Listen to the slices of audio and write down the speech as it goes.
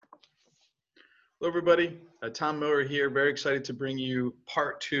Hello, everybody. Tom Miller here. Very excited to bring you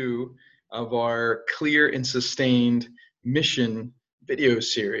part two of our Clear and Sustained Mission video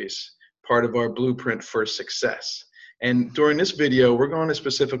series, part of our Blueprint for Success. And during this video, we're going to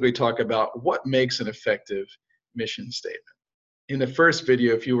specifically talk about what makes an effective mission statement. In the first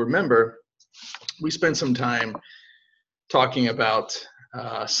video, if you remember, we spent some time talking about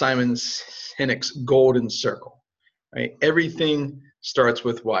Simon Sinek's golden circle, right? Everything starts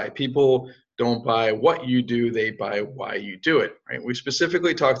with why. People don't buy what you do, they buy why you do it, right? We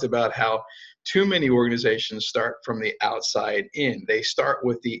specifically talked about how too many organizations start from the outside in. They start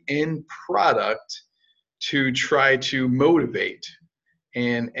with the end product to try to motivate.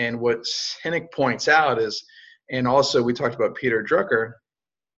 And what Sinek points out is, and also we talked about Peter Drucker,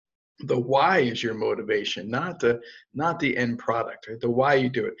 the why is your motivation, not the end product, right? The why you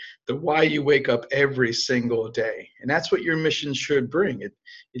do it, the why you wake up every single day. And that's what your mission should bring.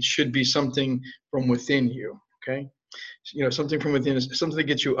 It should be something from within you, okay? You know, something from within, something that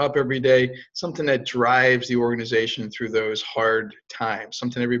gets you up every day, something that drives the organization through those hard times,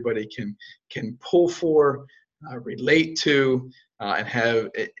 something everybody can pull for, relate to, and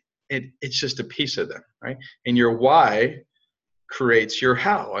have it's just a piece of them, right? And your why creates your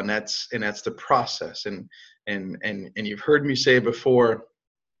how, and that's the process. And you've heard me say before,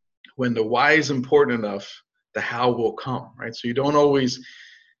 when the why is important enough, the how will come, right? So you don't always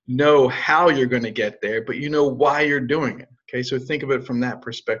know how you're going to get there, but you know why you're doing it. Okay, so think of it from that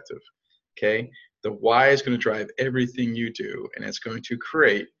perspective. Okay, the why is going to drive everything you do, and it's going to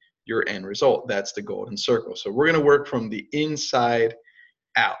create your end result. That's the golden circle. So we're going to work from the inside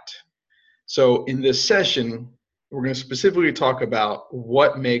out. So in this session, we're going to specifically talk about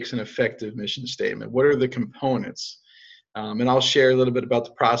what makes an effective mission statement. What are the components? And I'll share a little bit about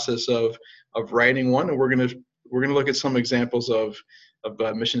the process of writing one. And we're going to look at some examples of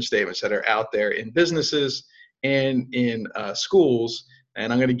mission statements that are out there in businesses and in schools.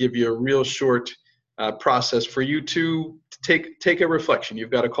 And I'm going to give you a real short process for you to take a reflection.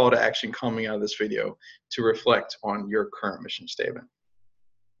 You've got a call to action coming out of this video to reflect on your current mission statement.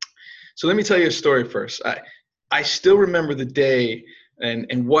 So let me tell you a story first. I still remember the day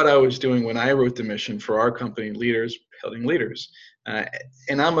and what I was doing when I wrote the mission for our company, Leaders Building Leaders.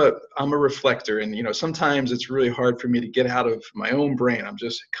 And I'm a reflector, and you know, sometimes it's really hard for me to get out of my own brain. I'm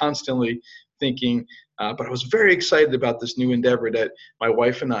just constantly thinking, but I was very excited about this new endeavor that my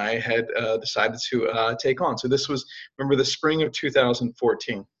wife and I had decided to take on. So this was, remember, the spring of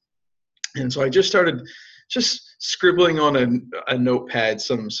 2014. And so I just started scribbling on a notepad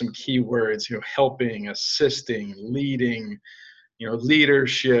some key words, you know, helping, assisting, leading, you know,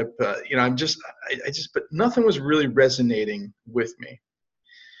 leadership, you know, but nothing was really resonating with me.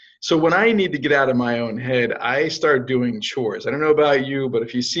 So when I need to get out of my own head, I start doing chores. I don't know about you, but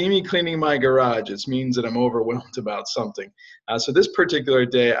if you see me cleaning my garage, it means that I'm overwhelmed about something. So this particular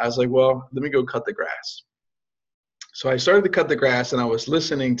day, I was like, well, let me go cut the grass. So I started to cut the grass, and I was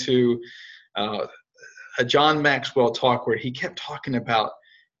listening to a John Maxwell talk where he kept talking about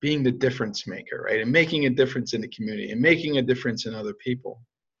being the difference maker, right? And making a difference in the community and making a difference in other people.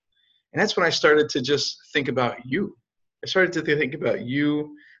 And that's when I started to just think about you. I started to think about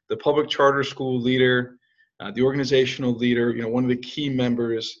you, the public charter school leader, the organizational leader, you know, one of the key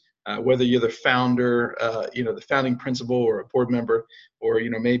members, whether you're the founder, you know, the founding principal or a board member, or, you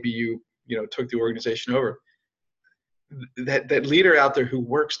know, maybe you took the organization over. That leader out there who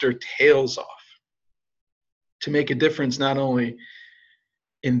works their tails off to make a difference not only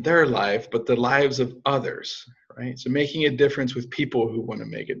in their life, but the lives of others, right? So making a difference with people who want to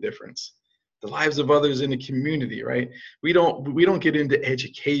make a difference, the lives of others in the community, right? We don't get into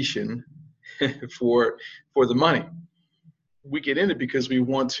education for the money. We get in it because we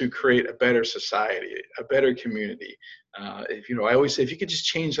want to create a better society, a better community. If you know, I always say, if you could just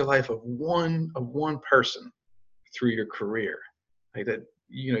change the life of one person through your career, like that,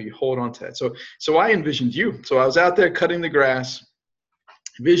 you know, you hold on to that. So I envisioned you. So I was out there cutting the grass,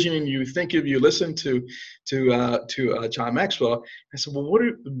 visioning you, thinking of you, listen to John Maxwell. I said, well,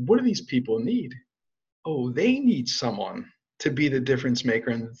 what do these people need? Oh, they need someone to be the difference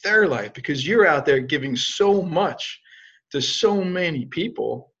maker in their life, because you're out there giving so much to so many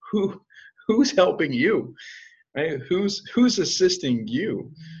people. Who's helping you, right? Who's assisting you?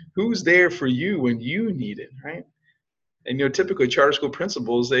 Who's there for you when you need it, right? And, you know, typically charter school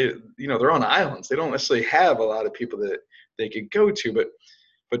principals, they're on islands. They don't necessarily have a lot of people that they could go to, but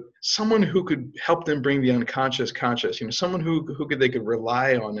someone who could help them bring the unconscious conscious, you know, someone who they could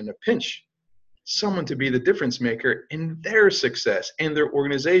rely on in a pinch, someone to be the difference maker in their success and their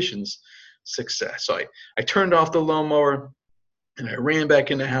organization's success. So I turned off the lawnmower. And I ran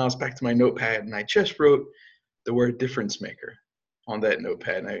back in the house, back to my notepad, and I just wrote the word difference maker on that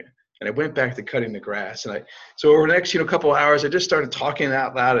notepad. And I went back to cutting the grass. So over the next, couple of hours, I just started talking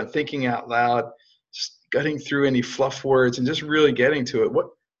out loud and thinking out loud, just gutting through any fluff words and just really getting to it.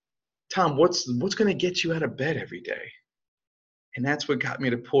 Tom, what's going to get you out of bed every day? And that's what got me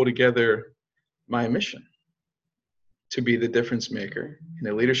to pull together my mission to be the difference maker in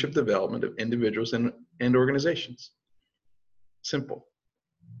the leadership development of individuals and organizations. Simple.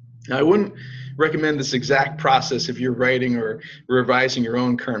 Now, I wouldn't recommend this exact process if you're writing or revising your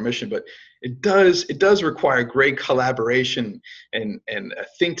own current mission, but it does require great collaboration and a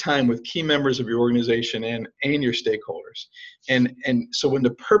think time with key members of your organization and your stakeholders. And so when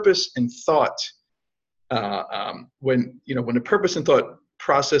the purpose and thought, when the purpose and thought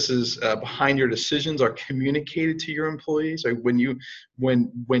processes behind your decisions are communicated to your employees, or when you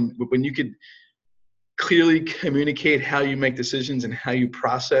could clearly communicate how you make decisions and how you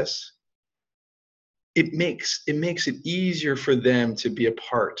process, it makes it easier for them to be a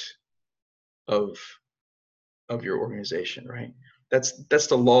part of your organization, right? That's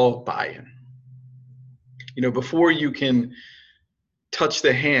the law of buy-in. Before you can touch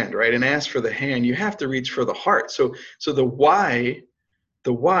the hand, right, and ask for the hand, you have to reach for the heart. So the why,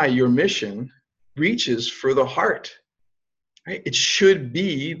 your mission, reaches for the heart. Right? It should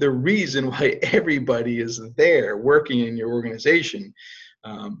be the reason why everybody is there working in your organization.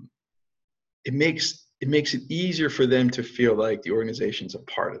 It makes it easier for them to feel like the organization's a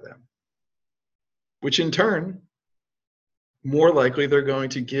part of them, which in turn, more likely they're going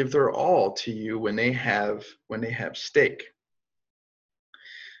to give their all to you when they have stake.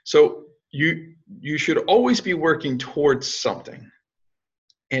 So you should always be working towards something,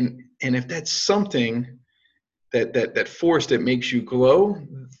 and if that's something that force that makes you glow,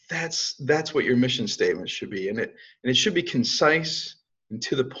 that's what your mission statement should be. And it should be concise and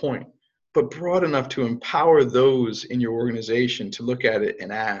to the point, but broad enough to empower those in your organization to look at it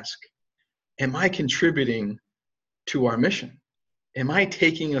and ask, am I contributing to our mission? Am I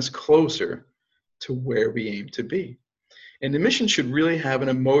taking us closer to where we aim to be? And the mission should really have an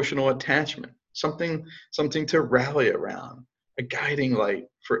emotional attachment, something to rally around, a guiding light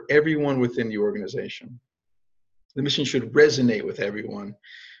for everyone within the organization. The mission should resonate with everyone,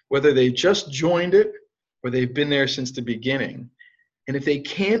 whether they just joined it or they've been there since the beginning. And if they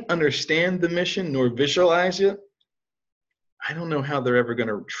can't understand the mission nor visualize it, I don't know how they're ever going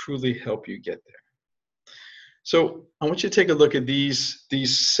to truly help you get there. So I want you to take a look at these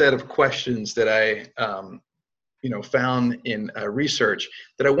set of questions that I found in research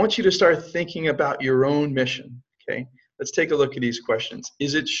that I want you to start thinking about your own mission. Okay, let's take a look at these questions.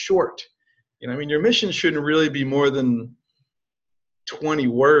 Is it short? Your mission shouldn't really be more than 20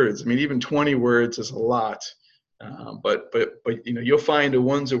 words. Even 20 words is a lot. But you'll find the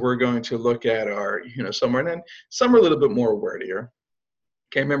ones that we're going to look at are, some are a little bit more wordier.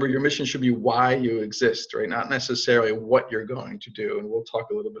 Okay, remember, your mission should be why you exist, right? Not necessarily what you're going to do. And we'll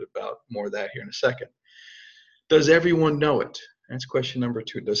talk a little bit about more of that here in a second. Does everyone know it? That's question number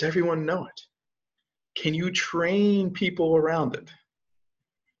 2. Does everyone know it? Can you train people around it?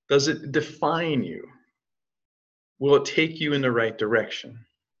 Does it define you? Will it take you in the right direction?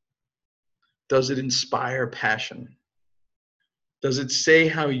 Does it inspire passion? Does it say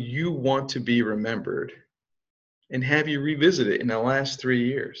how you want to be remembered? And have you revisited it in the last 3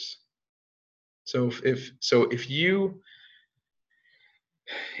 years? So if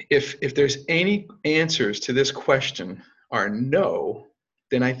there's any answers to this question are no,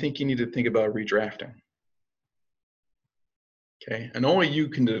 then I think you need to think about redrafting. Okay, and only you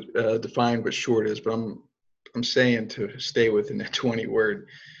can define what short is, but I'm saying to stay within that 20-word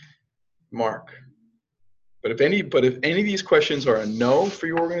mark. But if any of these questions are a no for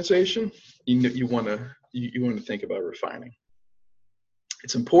your organization, you want to think about refining.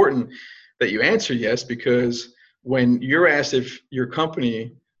 It's important that you answer yes, because when you're asked if your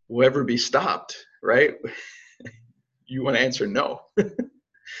company will ever be stopped, right? You want to answer no.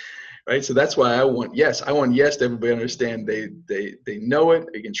 Right? So that's why I want yes. I want yes to everybody understand they know it,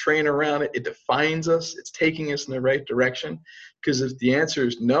 they can train around it, it defines us, it's taking us in the right direction. Because if the answer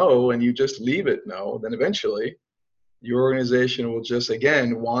is no and you just leave it no, then eventually your organization will just,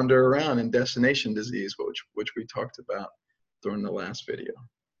 again, wander around in destination disease, which we talked about during the last video.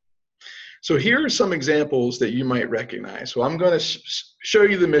 So here are some examples that you might recognize. So I'm going to show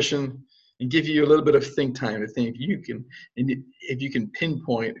you the mission and give you a little bit of think time to think if you can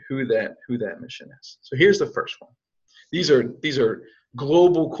pinpoint who that mission is. So here's the first one. These are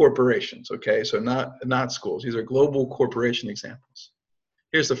global corporations, okay? So not schools. These are global corporation examples.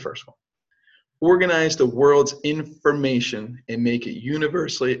 Here's the first one. organize the world's information and make it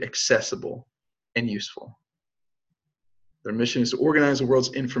universally accessible and useful. Their mission is to organize the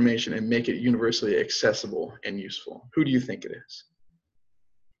world's information and make it universally accessible and useful. Who do you think it is?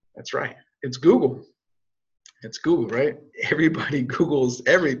 That's right. It's Google. It's Google, right? Everybody Googles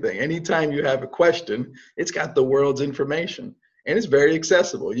everything. Anytime you have a question, it's got the world's information, and it's very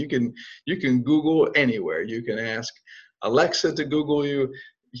accessible. You can Google anywhere. You can ask Alexa to Google you.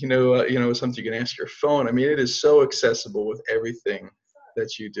 Something you can ask your phone. I mean, it is so accessible with everything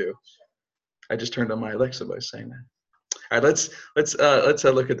that you do. I just turned on my Alexa by saying that. All right, let's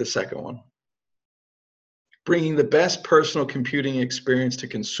look at the second one. Bringing the best personal computing experience to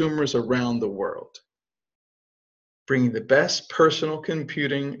consumers around the world. Bringing the best personal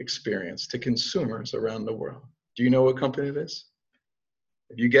computing experience to consumers around the world. Do you know what company it is?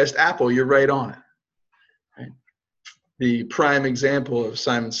 If you guessed Apple, you're right on it. Right? The prime example of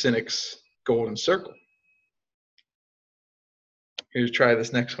Simon Sinek's golden circle. Here's try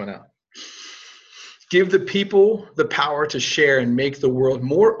this next one out. Give the people the power to share and make the world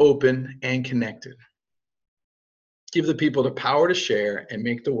more open and connected. Give the people the power to share and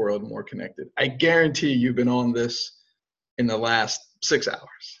make the world more connected. I guarantee you've been on this in the last 6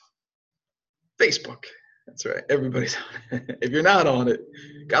 hours. Facebook. That's right. Everybody's on it. If you're not on it,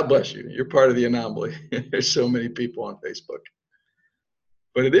 God bless you. You're part of the anomaly. There's so many people on Facebook.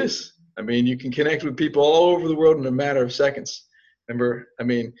 But it is. I mean, you can connect with people all over the world in a matter of seconds. Remember, I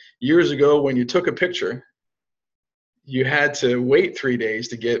mean, years ago when you took a picture, you had to wait 3 days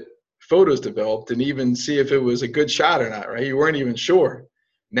to get photos developed and even see if it was a good shot or not, right? You weren't even sure.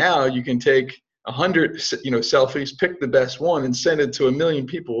 Now you can take 100, selfies, pick the best one, and send it to 1 million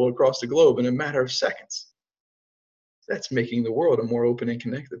people across the globe in a matter of seconds. That's making the world a more open and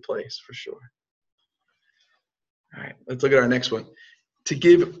connected place, for sure. All right, let's look at our next one. To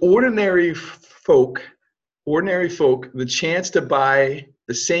give ordinary folk the chance to buy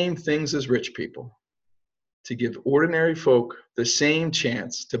the same things as rich people. To give ordinary folk the same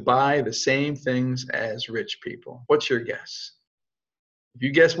chance to buy the same things as rich people. What's your guess? If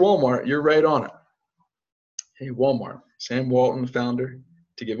you guess Walmart, you're right on it. Hey, Walmart, Sam Walton, the founder,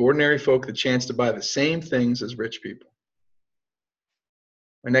 to give ordinary folk the chance to buy the same things as rich people.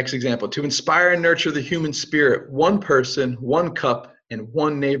 Our next example, to inspire and nurture the human spirit, one person, one cup, and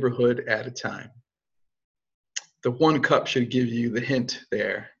one neighborhood at a time. The one cup should give you the hint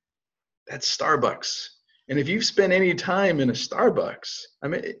there. That's Starbucks. And if you've spent any time in a Starbucks, I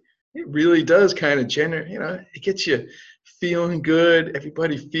mean, it really does kind of generate, it gets you feeling good.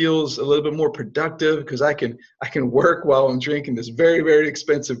 Everybody feels a little bit more productive because I can work while I'm drinking this very, very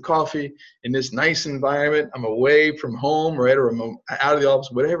expensive coffee in this nice environment. I'm away from home, right, or I'm out of the office,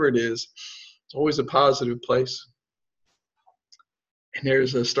 whatever it is. It's always a positive place. And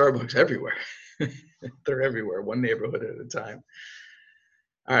there's a Starbucks everywhere. They're everywhere, one neighborhood at a time.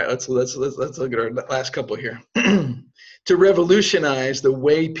 All right, let's look at our last couple here. To revolutionize the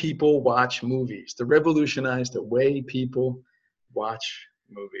way people watch movies. To revolutionize the way people watch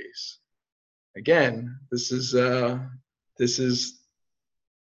movies. Again, this is the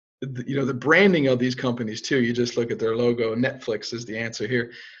branding of these companies too. You just look at their logo. Netflix is the answer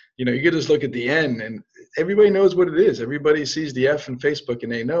here. You can just look at the N, and everybody knows what it is. Everybody sees the F in Facebook,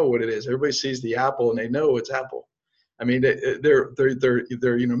 and they know what it is. Everybody sees the Apple, and they know it's Apple. I mean, their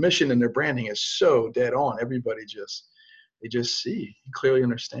mission and their branding is so dead on. Everybody they just see and clearly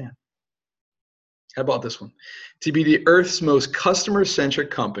understand. How about this one? To be the Earth's most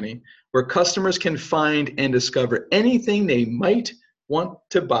customer-centric company, where customers can find and discover anything they might want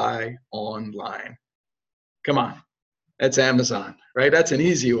to buy online. Come on, that's Amazon, right? That's an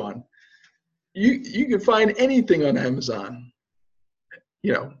easy one. You can find anything on Amazon.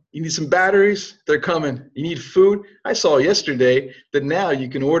 You need some batteries, they're coming. You need food. I saw yesterday that now you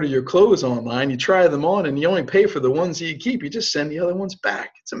can order your clothes online, you try them on, and you only pay for the ones that you keep. You just send the other ones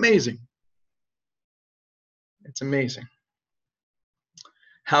back. It's amazing. It's amazing.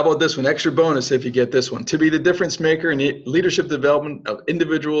 How about this one? Extra bonus if you get this one. To be the difference maker in leadership development of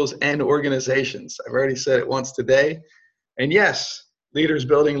individuals and organizations. I've already said it once today. And yes, leaders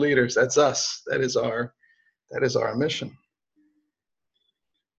building leaders. That's us. That is our mission.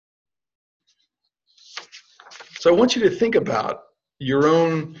 So I want you to think about your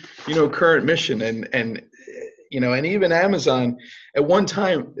own, current mission and even Amazon at one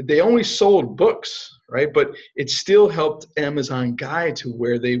time, they only sold books, right? But it still helped Amazon guide to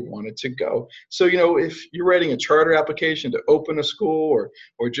where they wanted to go. So, if you're writing a charter application to open a school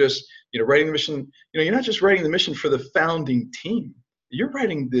or just, writing the mission, you're not just writing the mission for the founding team. You're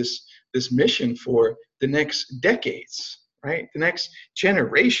writing this mission for the next decades, right? The next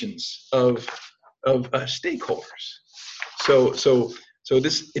generations of of stakeholders. So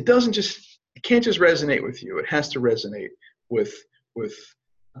this, it can't just resonate with you. It has to resonate with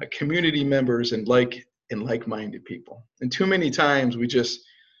community members and like-minded people. And too many times we just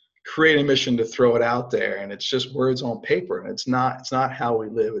create a mission to throw it out there, and it's just words on paper, and it's not how we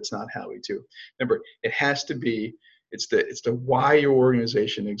live. It's not how we do. Remember, it has to be. It's the why your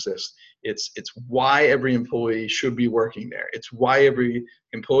organization exists. It's why every employee should be working there. It's why every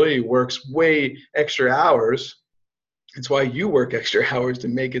employee works way extra hours. It's why you work extra hours to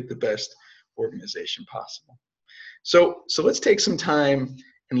make it the best organization possible. So let's take some time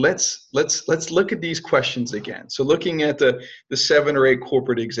and let's look at these questions again. So looking at the 7 or 8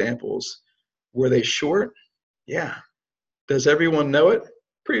 corporate examples, were they short? Yeah. Does everyone know it?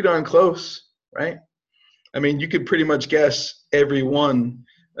 Pretty darn close, right? I mean, you could pretty much guess every one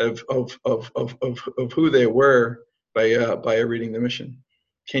of who they were by reading the mission.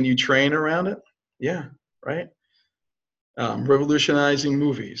 Can you train around it? Yeah, right. Revolutionizing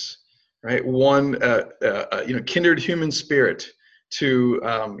movies, right? One, kindred human spirit to,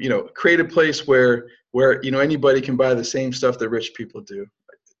 create a place where anybody can buy the same stuff that rich people do.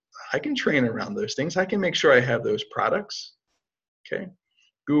 I can train around those things. I can make sure I have those products. Okay.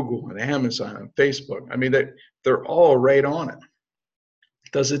 Google and Amazon and Facebook. I mean, they're all right on it.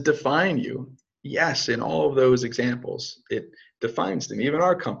 Does it define you? Yes, in all of those examples, it defines them. Even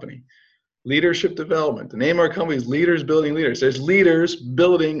our company, leadership development. The name of our company is Leaders Building Leaders. There's leaders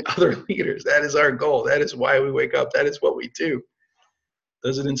building other leaders. That is our goal. That is why we wake up. That is what we do.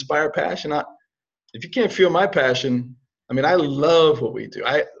 Does it inspire passion? If you can't feel my passion, I mean, I love what we do.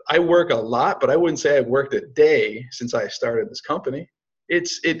 I work a lot, but I wouldn't say I've worked a day since I started this company.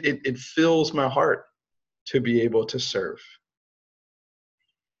 It fills my heart to be able to serve.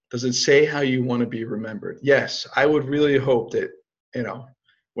 Does it say how you want to be remembered? Yes, I would really hope that,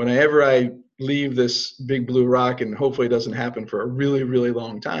 whenever I leave this big blue rock, and hopefully it doesn't happen for a really, really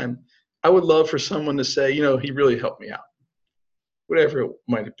long time, I would love for someone to say, he really helped me out. Whatever it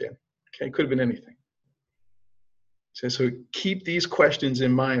might have been. Okay, it could have been anything. So keep these questions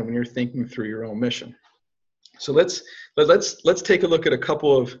in mind when you're thinking through your own mission. So let's take a look at a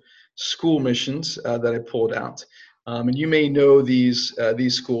couple of school missions that I pulled out. And you may know these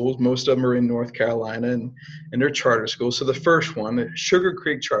schools. Most of them are in North Carolina, and they're charter schools. So the first one, Sugar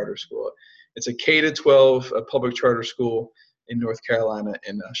Creek Charter School. It's a K-12 public charter school in North Carolina,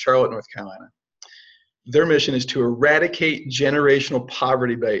 in Charlotte, North Carolina. Their mission is to eradicate generational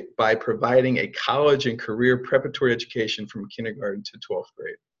poverty by providing a college and career preparatory education from kindergarten to 12th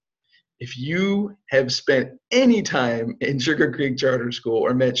grade. If you have spent any time in Sugar Creek Charter School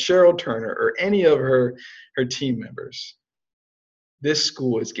or met Cheryl Turner or any of her team members, this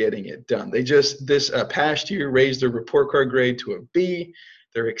school is getting it done. They just, this past year, raised their report card grade to a B.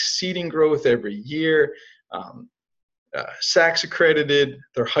 They're exceeding growth every year. SACS accredited.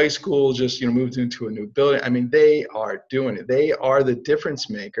 Their high school just moved into a new building. I mean, they are doing it. They are the difference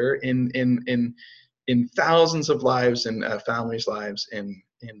maker in thousands of lives and families' lives in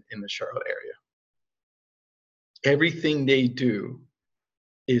the Charlotte area. Everything they do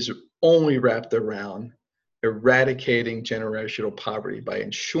is only wrapped around eradicating generational poverty by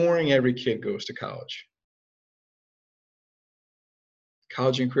ensuring every kid goes to college.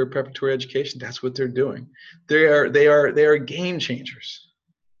 College and career preparatory education, that's what they're doing. They are game changers.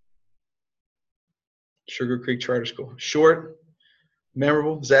 Sugar Creek Charter School. Short,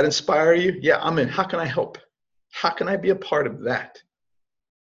 memorable. Does that inspire you? Yeah, I'm in. How can I help? How can I be a part of that?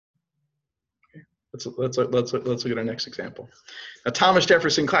 Okay. Let's look at our next example. Now, Thomas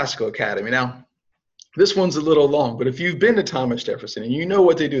Jefferson Classical Academy. Now, this one's a little long, but if you've been to Thomas Jefferson and you know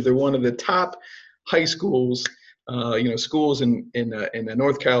what they do, they're one of the top high schools, schools in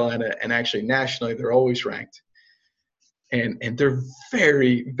North Carolina, and actually nationally, they're always ranked. And they're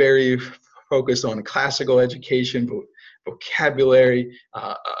very, very focused on classical education, vocabulary,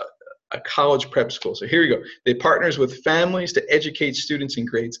 a college prep school. So here you go. They partners with families to educate students in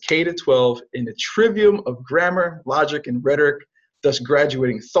grades K to 12 in the trivium of grammar, logic, and rhetoric, thus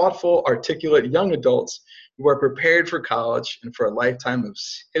graduating thoughtful, articulate young adults who are prepared for college and for a lifetime of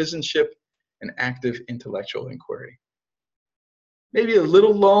citizenship and active intellectual inquiry. Maybe a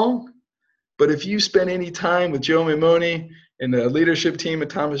little long, but if you spend any time with Joe Mimoni and the leadership team at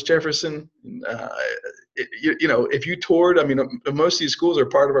Thomas Jefferson, if you toured, I mean, most of these schools are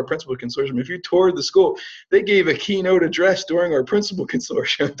part of our principal consortium. If you toured the school, they gave a keynote address during our principal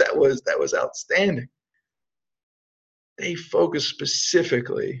consortium. That was outstanding. They focus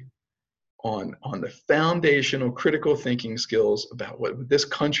specifically on the foundational critical thinking skills about what this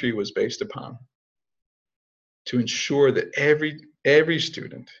country was based upon, to ensure that every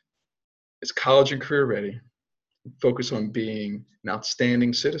student is college and career ready, focus on being an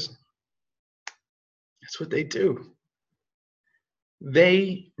outstanding citizen. That's what they do.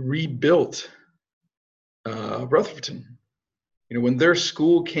 They rebuilt Rutherford. When their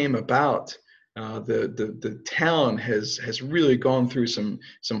school came about, the town has really gone through some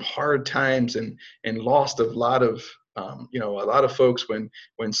hard times and lost a lot of a lot of folks when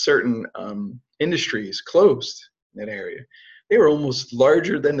certain industries closed in that area. They were almost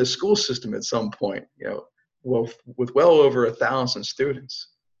larger than the school system at some point. With well over 1,000 students.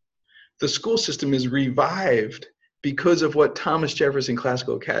 The school system is revived because of what Thomas Jefferson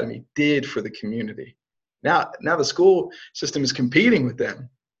Classical Academy did for the community. Now the school system is competing with them,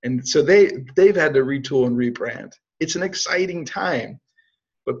 and so they've had to retool and rebrand. It's an exciting time,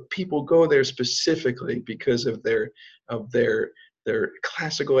 but people go there specifically because of their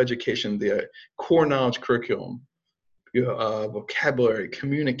classical education, the core knowledge curriculum, vocabulary,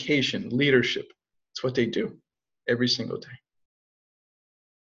 communication, leadership. It's what they do every single day.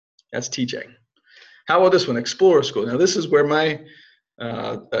 That's TJ. How about this one, Explorer School? Now this is where my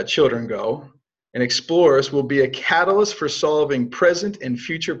children go. And Explorers will be a catalyst for solving present and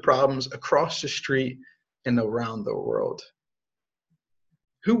future problems across the street and around the world.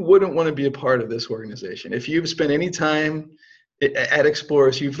 Who wouldn't want to be a part of this organization? If you've spent any time at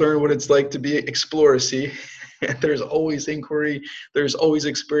Explorers, you've learned what it's like to be Explorer-y. There's always inquiry. There's always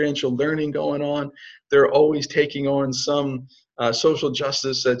experiential learning going on. They're always taking on some social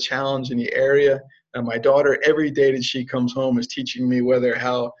justice challenge in the area. My daughter, every day that she comes home, is teaching me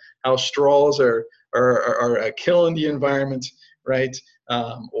how straws are killing the environment, right?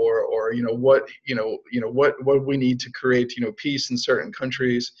 Or what we need to create peace in certain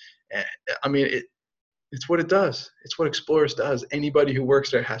countries. I mean, it's what it does. It's what Explorers does. Anybody who works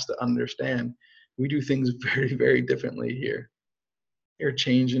there has to understand we do things very, very differently here. They're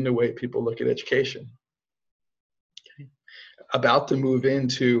changing the way people look at education. Okay. About to move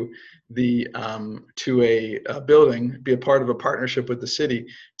into to a building, be a part of a partnership with the city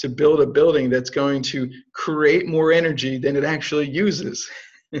to build a building that's going to create more energy than it actually uses.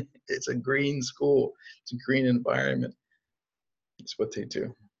 It's a green school. It's a green environment. It's what they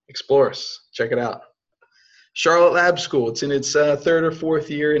do. Explore us. Check it out. Charlotte Lab School. It's in its third or fourth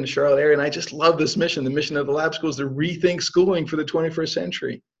year in the Charlotte area, and I just love this mission. The mission of the lab school is to rethink schooling for the 21st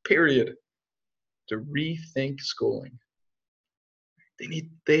century, period. To rethink schooling.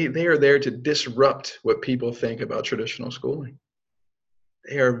 They are there to disrupt what people think about traditional schooling.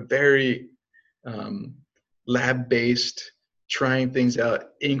 They are very lab-based, trying things out,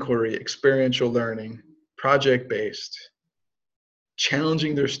 inquiry, experiential learning, project-based,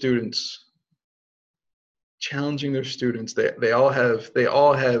 challenging their students. They all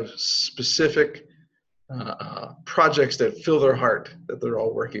have specific projects that fill their heart that they're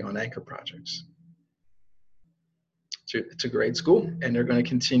all working on, anchor projects. It's a great school, and they're going to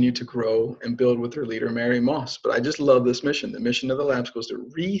continue to grow and build with their leader, Mary Moss. But I just love this mission. The mission of the lab school is to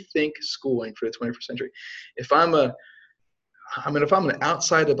rethink schooling for the 21st century. If I'm an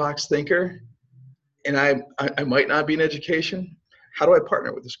outside the box thinker, and I might not be in education, how do I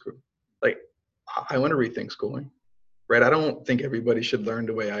partner with this group? Like, I want to rethink schooling, right? I don't think everybody should learn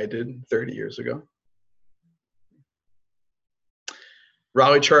the way I did 30 years ago.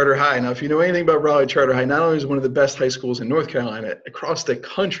 Raleigh Charter High. Now, if you know anything about Raleigh Charter High, not only is it one of the best high schools in North Carolina, across the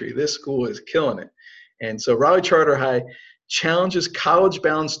country, this school is killing it. And so Raleigh Charter High challenges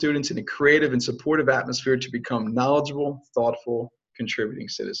college-bound students in a creative and supportive atmosphere to become knowledgeable, thoughtful, contributing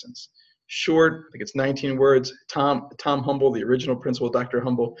citizens. Short, I think it's 19 words. Tom Humble, the original principal, Dr.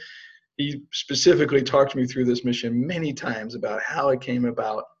 Humble, he specifically talked to me through this mission many times about how it came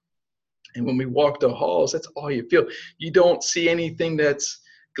about. And when we walk the halls, that's all you feel. You don't see anything that's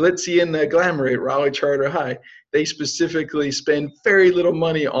glitzy and glamour at Raleigh Charter High. They specifically spend very little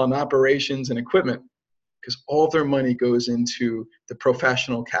money on operations and equipment because all their money goes into the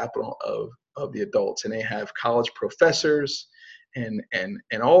professional capital of the adults. And they have college professors and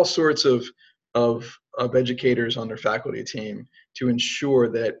all sorts of educators on their faculty team to ensure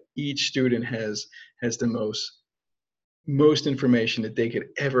that each student has the most information that they could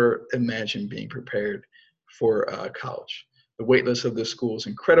ever imagine being prepared for college. The wait list of this school is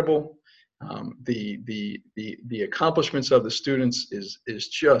incredible. The accomplishments of the students is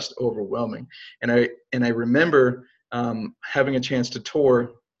just overwhelming. And I remember having a chance to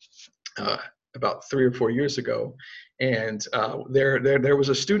tour about 3 or 4 years ago, and there was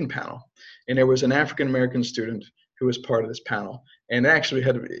a student panel, and there was an African American student who was part of this panel, and actually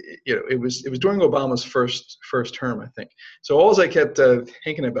had, it was during Obama's first term, I think. So all I kept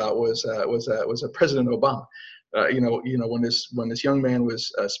thinking about was President Obama. when this young man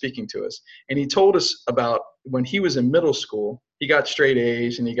was speaking to us, and he told us about when he was in middle school, he got straight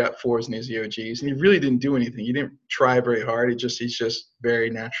A's and he got 4s in his EOGs, and he really didn't do anything. He didn't try very hard. He's just very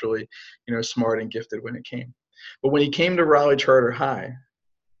naturally, smart and gifted when it came. But when he came to Raleigh Charter High,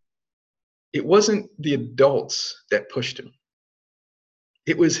 it wasn't the adults that pushed him.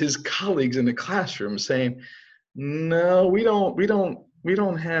 It was his colleagues in the classroom saying, "No, we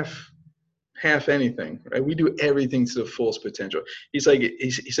don't have half anything, right? We do everything to the fullest potential." He said,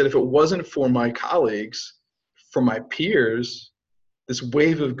 if it wasn't for my colleagues, for my peers, this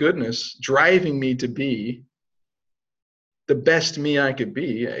wave of goodness driving me to be the best me I could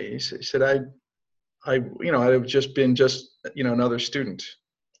be, he said, I'd have just been another student,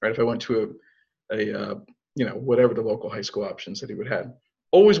 right? If I went to whatever the local high school options that he would have,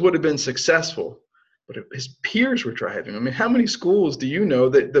 always would have been successful. But his peers were driving. I mean, how many schools do you know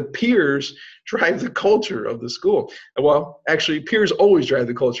that the peers drive the culture of the school? Well, actually, peers always drive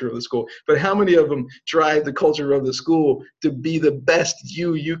the culture of the school. But how many of them drive the culture of the school to be the best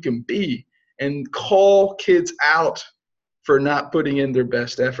you can be, and call kids out for not putting in their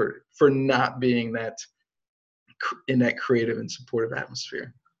best effort, for not being in that creative and supportive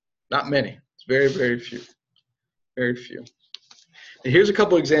atmosphere? Not many. It's very, very few. Very few. And here's a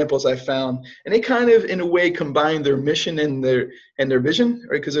couple examples I found, and they kind of, in a way, combine their mission and their vision,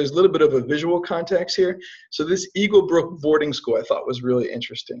 right? Because there's a little bit of a visual context here. So this Eagle Brook boarding school I thought was really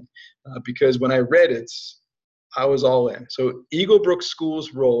interesting, because when I read it, I was all in. So Eagle Brook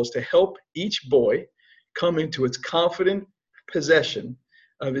School's role is to help each boy come into its confident possession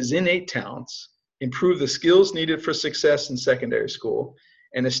of his innate talents, improve the skills needed for success in secondary school,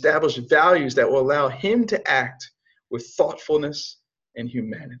 and establish values that will allow him to act with thoughtfulness and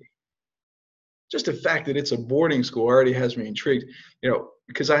humanity. Just the fact that it's a boarding school already has me intrigued,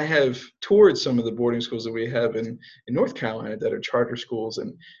 because I have toured some of the boarding schools that we have in North Carolina that are charter schools,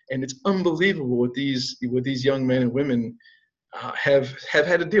 and it's unbelievable what these young men and women have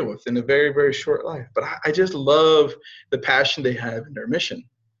had to deal with in a very, very short life. But I just love the passion they have in their mission.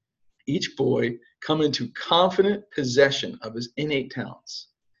 Each boy come into confident possession of his innate talents,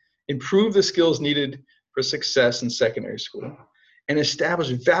 improve the skills needed for success in secondary school, and establish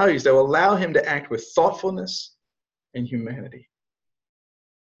values that will allow him to act with thoughtfulness and humanity.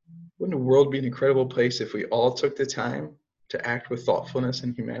 Wouldn't the world be an incredible place if we all took the time to act with thoughtfulness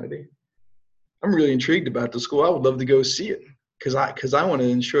and humanity? I'm really intrigued about the school. I would love to go see it, because I want to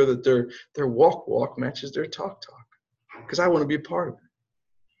ensure that their walk matches their talk, because I want to be a part of it.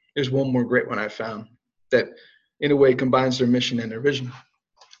 There's one more great one I found that, in a way, combines their mission and their vision.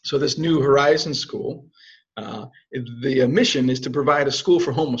 So this New Horizons School, the mission is to provide a school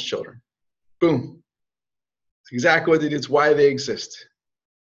for homeless children. Boom. It's exactly what they did. It's why they exist.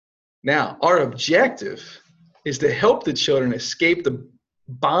 Now, our objective is to help the children escape the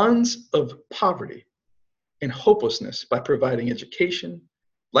bonds of poverty and hopelessness by providing education,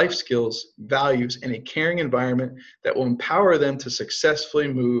 life skills, values, and a caring environment that will empower them to successfully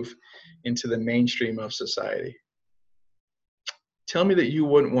move into the mainstream of society. Tell me that you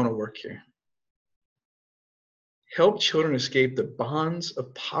wouldn't want to work here. Help children escape the bonds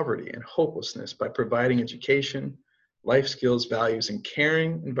of poverty and hopelessness by providing education, life skills, values, and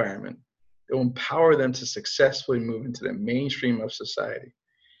caring environment that will empower them to successfully move into the mainstream of society.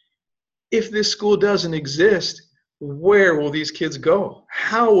 If this school doesn't exist, where will these kids go?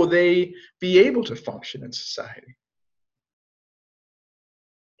 How will they be able to function in society?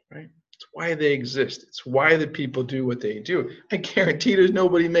 Right? It's why they exist. It's why the people do what they do. I guarantee there's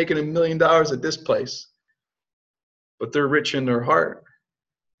nobody making $1 million at this place, but they're rich in their heart,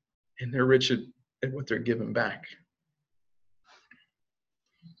 and they're rich at what they're giving back.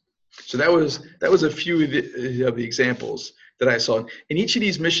 So that was a few of the examples that I saw. And each of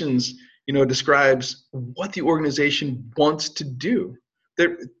these missions, describes what the organization wants to do.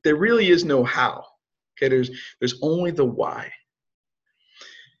 There really is no how. Okay, there's only the why.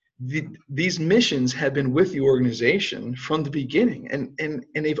 These missions have been with the organization from the beginning, and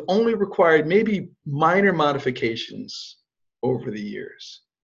they've only required maybe minor modifications over the years.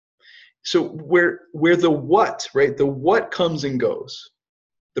 So where the what, right? The what comes and goes.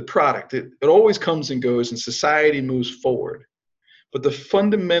 The product, it always comes and goes, and society moves forward. But the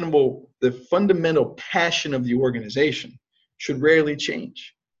fundamental passion of the organization should rarely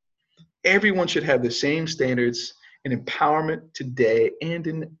change. Everyone should have the same standards and empowerment today and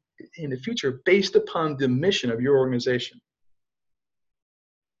in the future based upon the mission of your organization.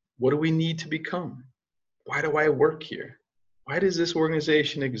 What do we need to become? Why do I work here? Why does this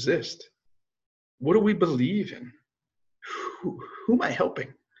organization exist? What do we believe in? Who am I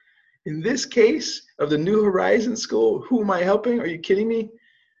helping? In this case of the New Horizons School, who am I helping? Are you kidding me?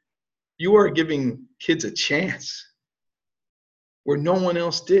 You are giving kids a chance where no one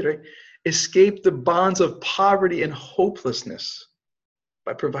else did, right? Escape the bonds of poverty and hopelessness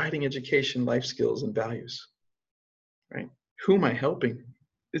by providing education, life skills, and values, right? Who am I helping?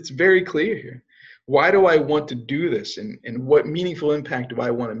 It's very clear here. Why do I want to do this? And what meaningful impact do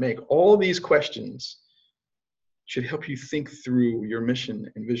I want to make? All these questions should help you think through your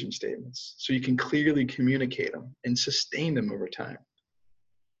mission and vision statements so you can clearly communicate them and sustain them over time.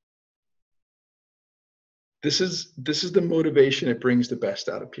 This is the motivation. It brings the best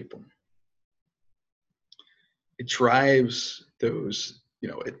out of people. It drives those,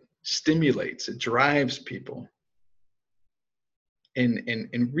 it stimulates, it drives people.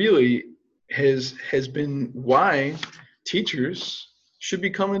 And really has been why teachers should be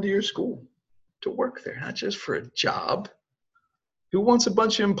coming to your school to work there, not just for a job. Who wants a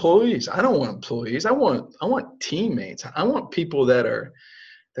bunch of employees? I don't want employees. I want teammates. I want people that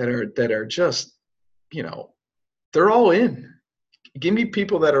are just, they're all in. Give me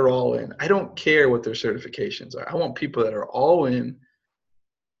people that are all in. I don't care what their certifications are. I want people that are all in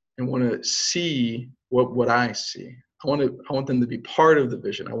and want to see what I see. I want them to be part of the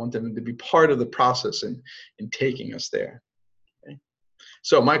vision. I want them to be part of the process in taking us there. Okay?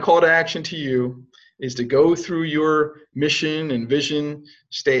 So my call to action to you is to go through your mission and vision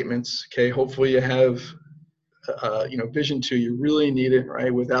statements. Okay, hopefully you have vision 2. You really need it,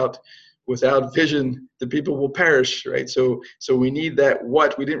 right? Without vision, the people will perish, right? So we need that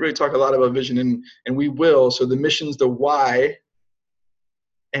what. We didn't really talk a lot about vision, and we will. So the mission's the why,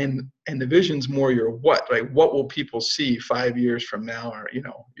 and the vision's more your what, right? What will people see 5 years from now? Or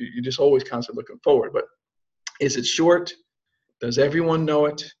you're just always constantly looking forward. But is it short? Does everyone know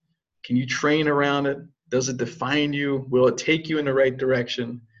it? Can you train around it? Does it define you? Will it take you in the right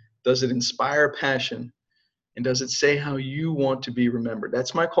direction? Does it inspire passion? And does it say how you want to be remembered?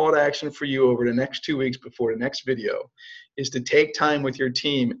 That's my call to action for you over the next 2 weeks before the next video, is to take time with your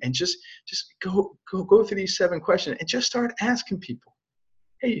team and just go through these 7 questions and just start asking people,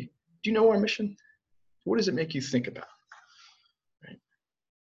 hey, do you know our mission? What does it make you think about? Right?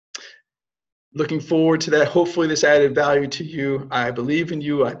 Looking forward to that. Hopefully this added value to you. I believe in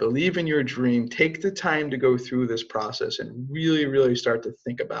you. I believe in your dream. Take the time to go through this process and really, really start to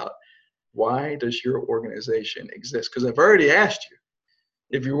think about, why does your organization exist? Because I've already asked you,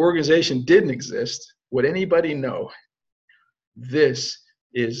 if your organization didn't exist, would anybody know? This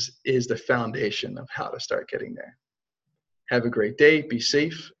is the foundation of how to start getting there. Have a great day. Be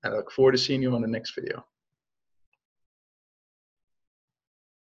safe. I look forward to seeing you on the next video.